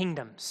your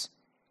kingdoms.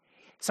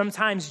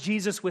 Sometimes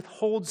Jesus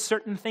withholds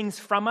certain things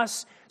from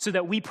us so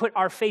that we put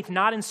our faith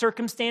not in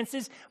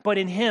circumstances, but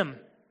in him.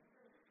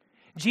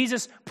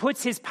 Jesus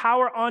puts his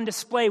power on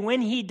display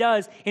when he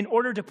does in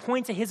order to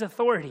point to his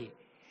authority.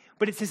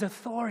 But it's his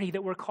authority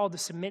that we're called to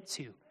submit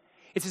to.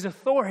 It's his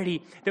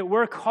authority that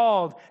we're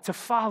called to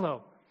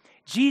follow.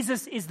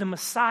 Jesus is the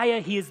Messiah.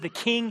 He is the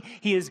King.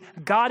 He is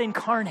God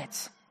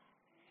incarnate.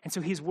 And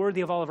so he is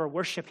worthy of all of our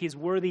worship. He is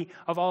worthy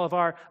of all of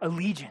our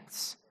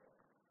allegiance.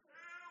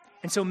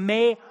 And so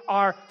may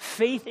our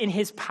faith in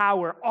his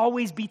power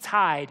always be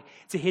tied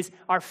to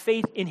our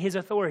faith in his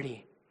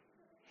authority.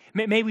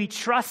 May we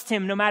trust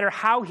him no matter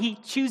how he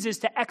chooses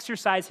to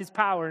exercise his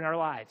power in our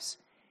lives.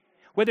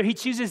 Whether he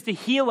chooses to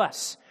heal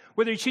us,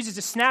 whether he chooses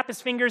to snap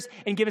his fingers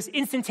and give us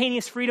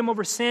instantaneous freedom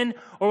over sin,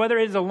 or whether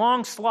it is a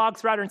long slog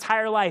throughout our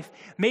entire life,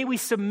 may we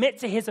submit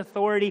to his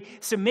authority,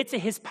 submit to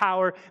his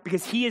power,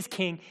 because he is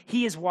king,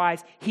 he is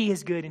wise, he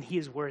is good, and he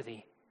is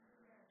worthy.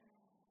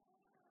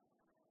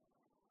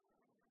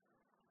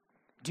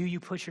 Do you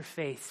put your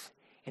faith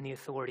in the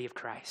authority of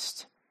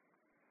Christ?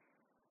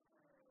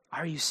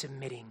 Are you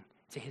submitting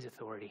to his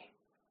authority?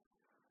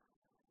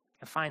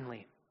 And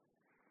finally,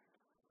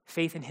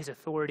 faith in his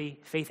authority,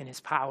 faith in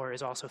his power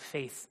is also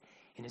faith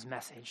in his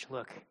message.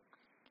 Look,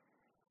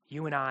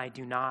 you and I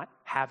do not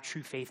have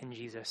true faith in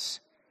Jesus.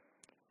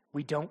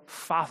 We don't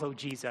follow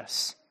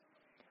Jesus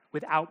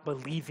without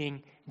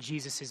believing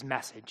Jesus'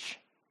 message.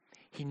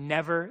 He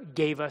never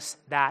gave us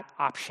that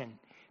option.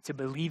 To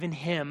believe in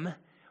him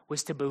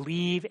was to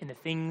believe in the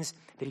things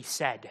that he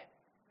said.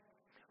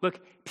 Look,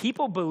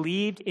 people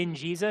believed in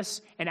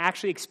Jesus and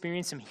actually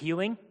experienced some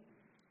healing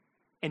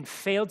and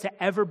failed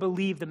to ever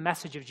believe the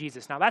message of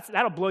Jesus. Now,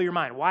 that'll blow your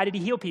mind. Why did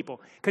he heal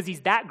people? Because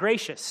he's that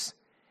gracious.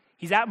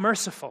 He's that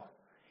merciful.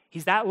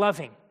 He's that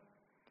loving.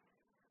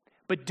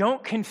 But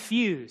don't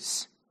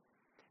confuse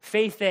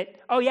faith that,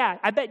 oh yeah,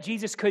 I bet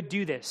Jesus could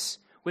do this,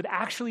 with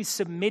actually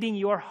submitting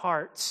your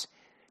hearts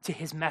to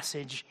his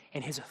message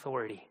and his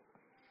authority.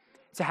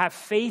 To have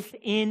faith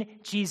in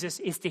Jesus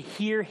is to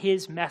hear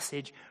his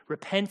message,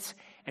 repent,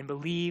 and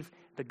believe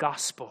the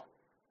gospel.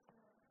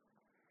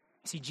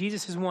 See,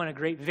 Jesus has won a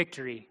great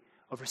victory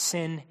over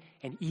sin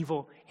and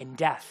evil and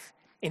death.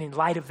 And in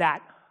light of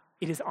that,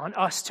 it is on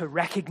us to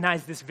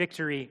recognize this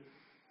victory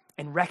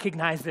and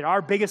recognize that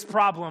our biggest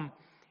problem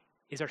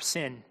is our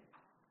sin.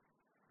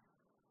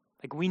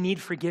 Like, we need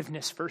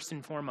forgiveness first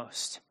and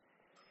foremost.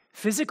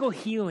 Physical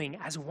healing,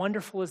 as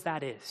wonderful as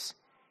that is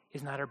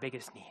not our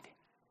biggest need.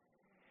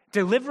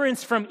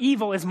 Deliverance from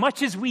evil, as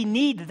much as we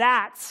need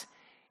that,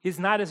 is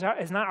not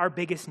our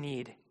biggest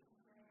need.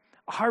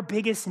 Our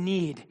biggest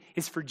need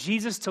is for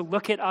Jesus to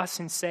look at us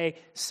and say,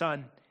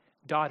 son,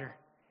 daughter,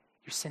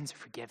 your sins are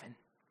forgiven.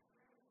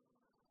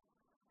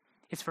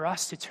 It's for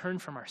us to turn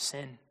from our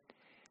sin,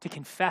 to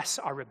confess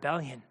our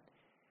rebellion,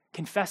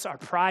 confess our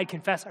pride,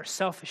 confess our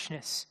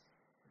selfishness,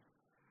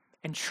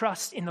 and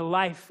trust in the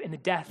life and the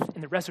death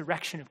and the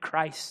resurrection of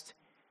Christ,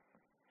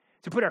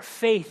 to put our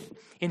faith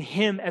in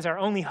him as our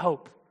only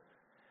hope,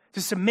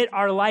 to submit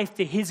our life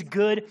to his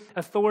good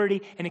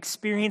authority and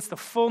experience the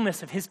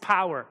fullness of his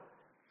power,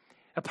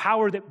 a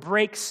power that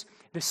breaks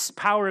the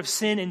power of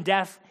sin and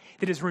death,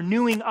 that is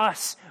renewing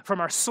us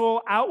from our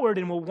soul outward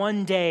and will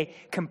one day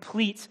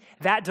complete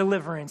that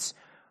deliverance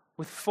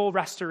with full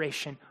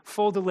restoration,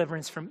 full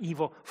deliverance from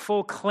evil,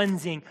 full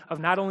cleansing of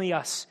not only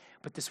us,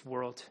 but this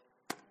world.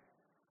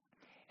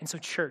 And so,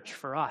 church,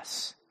 for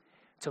us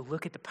to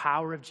look at the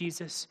power of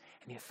Jesus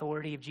and the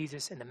authority of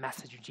Jesus and the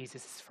message of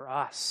Jesus is for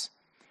us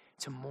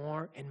to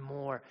more and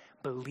more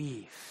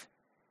believe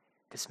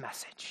this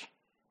message,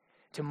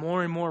 to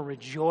more and more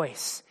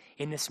rejoice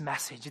in this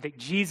message that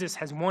Jesus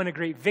has won a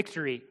great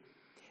victory,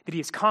 that he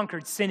has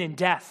conquered sin and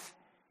death,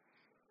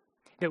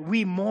 that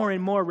we more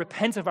and more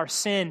repent of our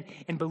sin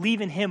and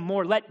believe in him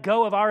more, let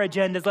go of our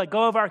agendas, let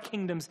go of our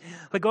kingdoms,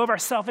 let go of our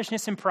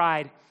selfishness and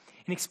pride,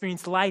 and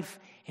experience life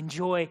and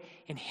joy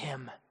in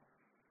him.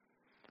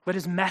 Let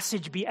his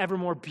message be ever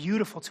more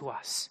beautiful to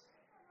us,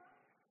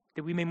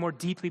 that we may more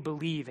deeply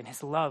believe in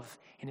his love,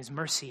 in his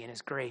mercy, in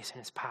his grace, and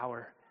his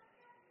power.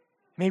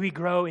 May we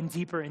grow in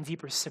deeper and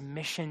deeper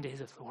submission to his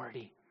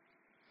authority,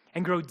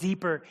 and grow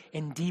deeper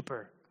and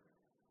deeper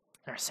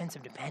in our sense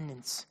of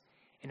dependence,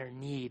 in our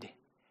need,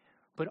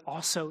 but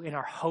also in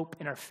our hope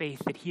and our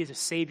faith that he is a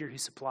Savior who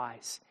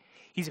supplies.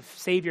 He's a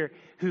Savior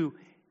who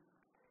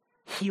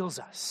heals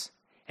us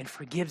and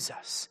forgives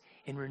us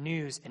and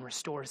renews and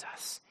restores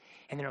us.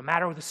 And no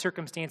matter what the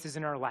circumstances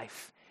in our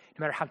life,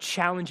 no matter how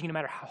challenging, no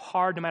matter how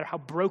hard, no matter how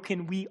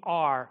broken we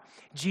are,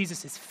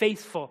 Jesus is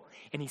faithful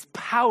and he's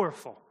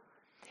powerful.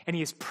 And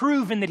he has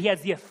proven that he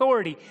has the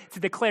authority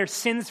to declare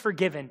sins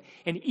forgiven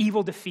and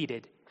evil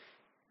defeated.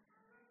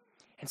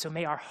 And so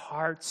may our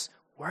hearts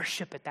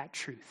worship at that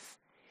truth.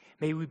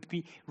 May we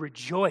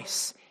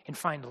rejoice and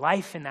find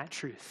life in that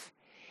truth.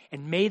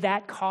 And may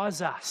that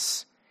cause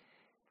us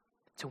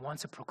to want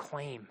to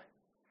proclaim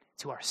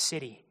to our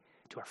city,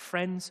 to our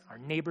friends, our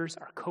neighbors,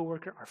 our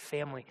coworker, our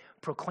family,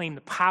 proclaim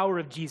the power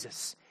of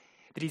Jesus,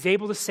 that he's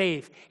able to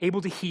save,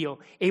 able to heal,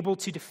 able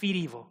to defeat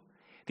evil,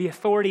 the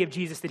authority of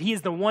Jesus, that he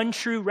is the one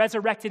true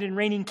resurrected and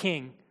reigning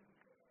king,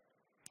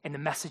 and the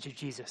message of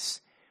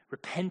Jesus.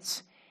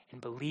 Repent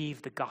and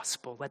believe the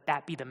gospel. Let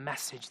that be the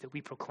message that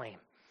we proclaim.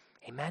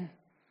 Amen.